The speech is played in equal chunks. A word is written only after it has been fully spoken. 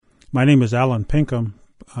My name is Allen Pinkham.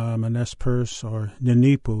 I'm a Nez Perce or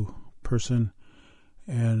Nimiipuu person,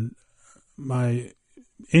 and my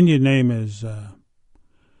Indian name is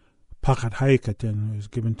Pakathaikatin. It was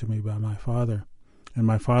given to me by my father, and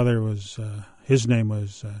my father was his name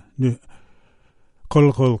was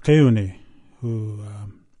Qinewho,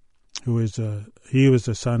 who is he was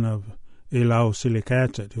the son of Ilau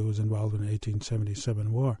Silikatsit, who was involved in the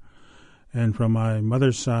 1877 war, and from my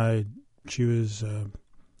mother's side, she was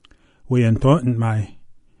Wiyantontmai,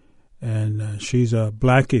 and she's a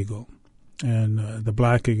black eagle. And the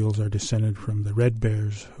black eagles are descended from the red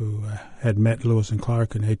bears who had met Lewis and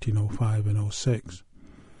Clark in 1805 and 06.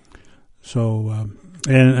 So,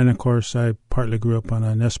 and of course, I partly grew up on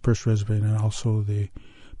a Nez Perce reservation and also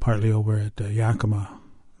partly over at the Yakima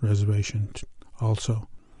reservation also.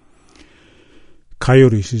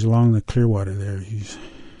 Coyote, he's along the Clearwater there.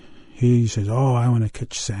 He says, "Oh, I want to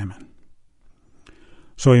catch salmon."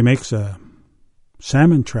 So he makes a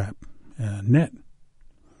salmon trap, a net.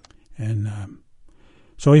 And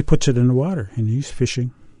so he puts it in the water, and he's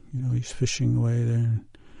fishing. He's fishing away there,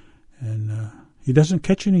 and he doesn't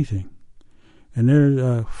catch anything. And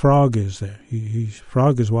there, Frog is there.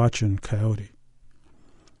 Frog is watching Coyote.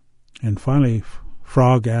 And finally,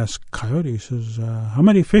 Frog asks Coyote, he says, "How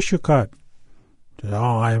many fish you caught?" He says,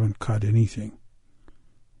 "Oh, I haven't caught anything."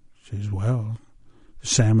 He says, "Well, the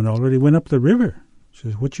salmon already went up the river." He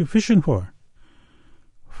says, "What you fishing for?"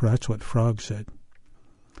 That's what Frog said.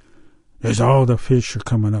 There's all the fish are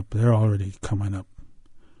coming up. They're already coming up.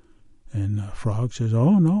 And Frog says,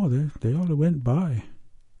 "Oh, no, they already went by."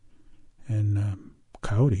 And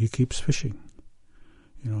Coyote, he keeps fishing.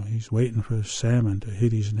 He's waiting for the salmon to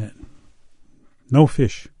hit his net. No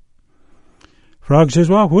fish. Frog says,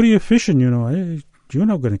 "Well, what are you fishing? You're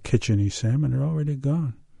not going to catch any salmon. They're already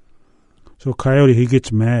gone." So Coyote, he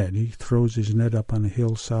gets mad. He throws his net up on the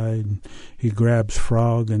hillside, and he grabs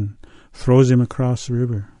Frog and throws him across the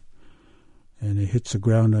river. And he hits the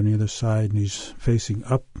ground on the other side, and he's facing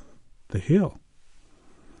up the hill.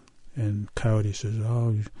 And Coyote says,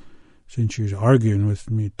 "Oh, since you're arguing with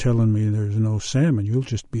me, telling me there's no salmon, you'll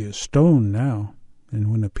just be a stone now. And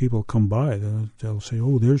when the people come by, they'll say,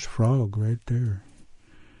 'Oh, there's Frog right there.'"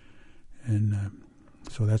 And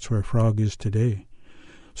so that's where Frog is today.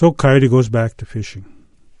 So Coyote goes back to fishing.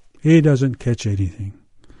 He doesn't catch anything.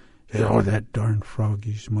 "Oh, that darn Frog,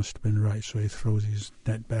 he must have been right." So he throws his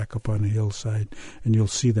net back up on the hillside, and you'll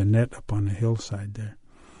see the net up on the hillside there.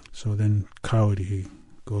 So then Coyote, he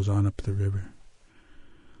goes on up the river.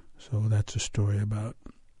 So that's a story about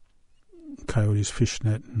Coyote's fish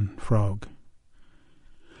net and Frog.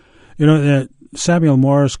 The Samuel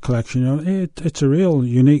Morse collection, it's a real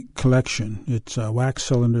unique collection. It's a wax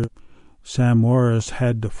cylinder. Sam Morris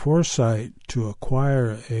had the foresight to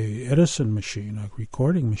acquire a Edison machine, a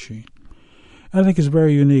recording machine. I think it's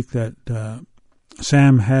very unique that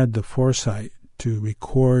Sam had the foresight to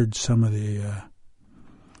record some of the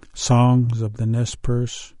songs of the Nez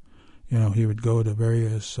Perce. He would go to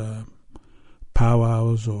various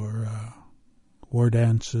powwows or war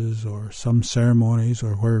dances or some ceremonies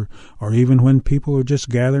or even when people would just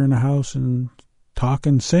gather in a house and talk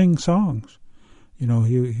and sing songs.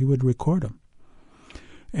 He would record them.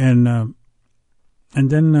 And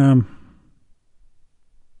then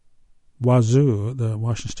Wazoo, the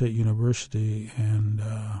Washington State University, and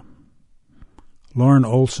Lauren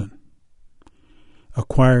Olson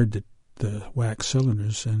acquired the wax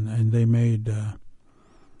cylinders, and they made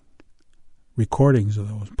recordings of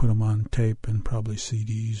those, put them on tape and probably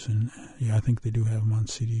CDs. And I think they do have them on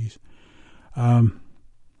CDs.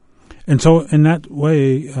 And so in that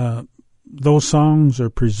way, those songs are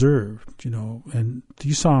preserved, and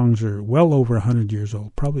these songs are well over 100 years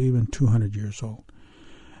old, probably even 200 years old.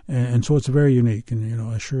 And so it's very unique, and,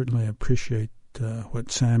 I certainly appreciate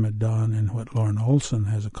what Sam had done and what Lauren Olson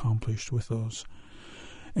has accomplished with those.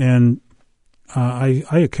 And I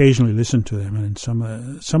occasionally listen to them, and some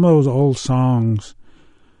of those old songs,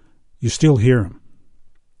 you still hear them.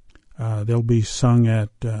 They'll be sung at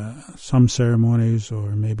some ceremonies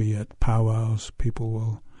or maybe at powwows.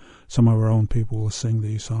 Some of our own people will sing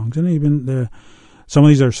these songs. And even some of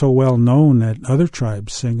these are so well known that other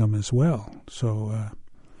tribes sing them as well. So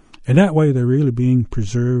in that way, they're really being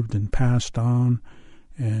preserved and passed on.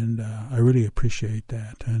 And I really appreciate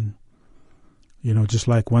that. And, just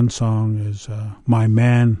like one song is "My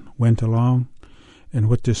Man Went Along." And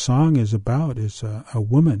what this song is about is a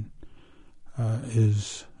woman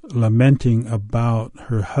is lamenting about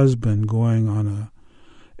her husband going on a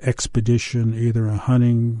expedition, either a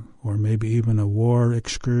hunting or maybe even a war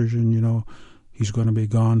excursion. He's going to be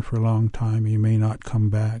gone for a long time. He may not come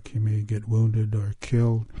back. He may get wounded or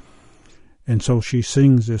killed. And so she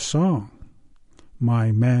sings this song,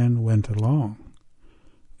 My Man Went Along.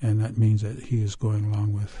 And that means that he is going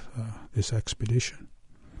along with this expedition.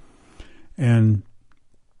 And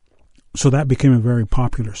so that became a very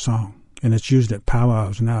popular song. And it's used at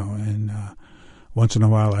powwows now. And once in a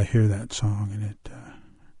while I hear that song, and it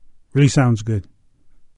really sounds good.